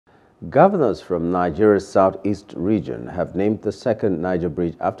Governors from Nigeria's southeast region have named the Second Niger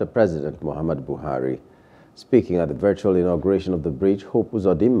Bridge after President Muhammadu Buhari. Speaking at the virtual inauguration of the bridge, Hope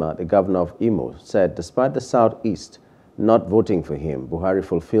Uzodinma, the governor of Imo, said despite the southeast not voting for him, Buhari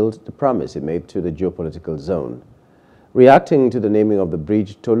fulfilled the promise he made to the geopolitical zone. Reacting to the naming of the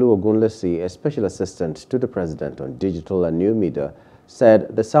bridge, Tolu Ogunlesi, a special assistant to the president on digital and new media,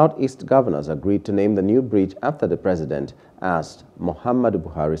 said the southeast governors agreed to name the new bridge after the president asked Muhammadu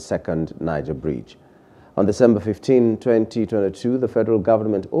Buhari's Second Niger Bridge. On December 15, 2022, the federal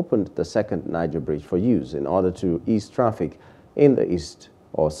government opened the Second Niger Bridge for use in order to ease traffic in the east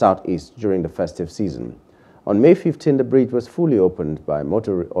or southeast during the festive season. On May 15, the bridge was fully opened by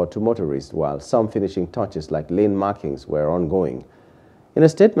to motorists, while some finishing touches like lane markings were ongoing. In a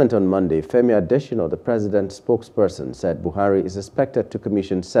statement on Monday, Femi Adesina, the president's spokesperson, said Buhari is expected to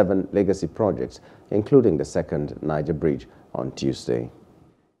commission 7 legacy projects, including the Second Niger Bridge, on Tuesday.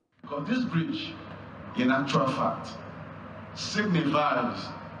 Because this bridge, in actual fact, signifies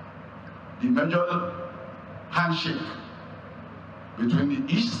the major handshake between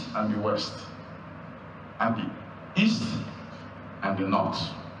the East and the West, and the East and the North.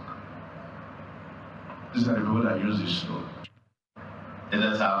 These are the people that use this road. It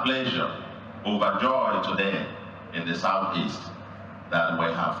is our pleasure, overjoyed today in the southeast, that we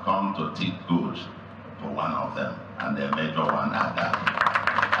have come to take good for one of them, and the major one at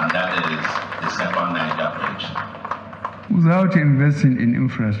that, and that is the Second Niger Bridge. Without investing in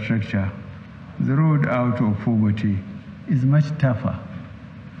infrastructure, the road out of poverty is much tougher.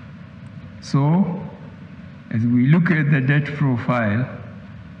 So, as we look at the debt profile,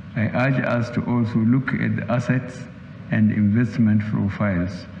 I urge us to also look at the assets and investment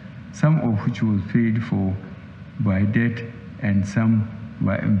profiles, some of which was paid for by debt and some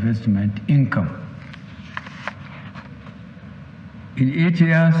by investment income. In 8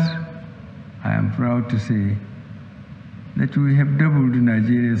 years, I am proud to say that we have doubled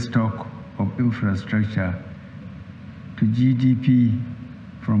Nigeria's stock of infrastructure to GDP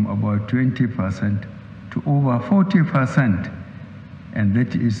from about 20% to over 40%, and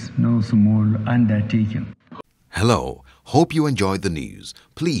that is no small undertaking. Hello, hope you enjoyed the news.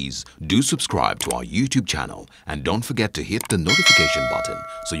 Please do subscribe to our YouTube channel and don't forget to hit the notification button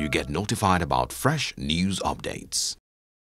so you get notified about fresh news updates.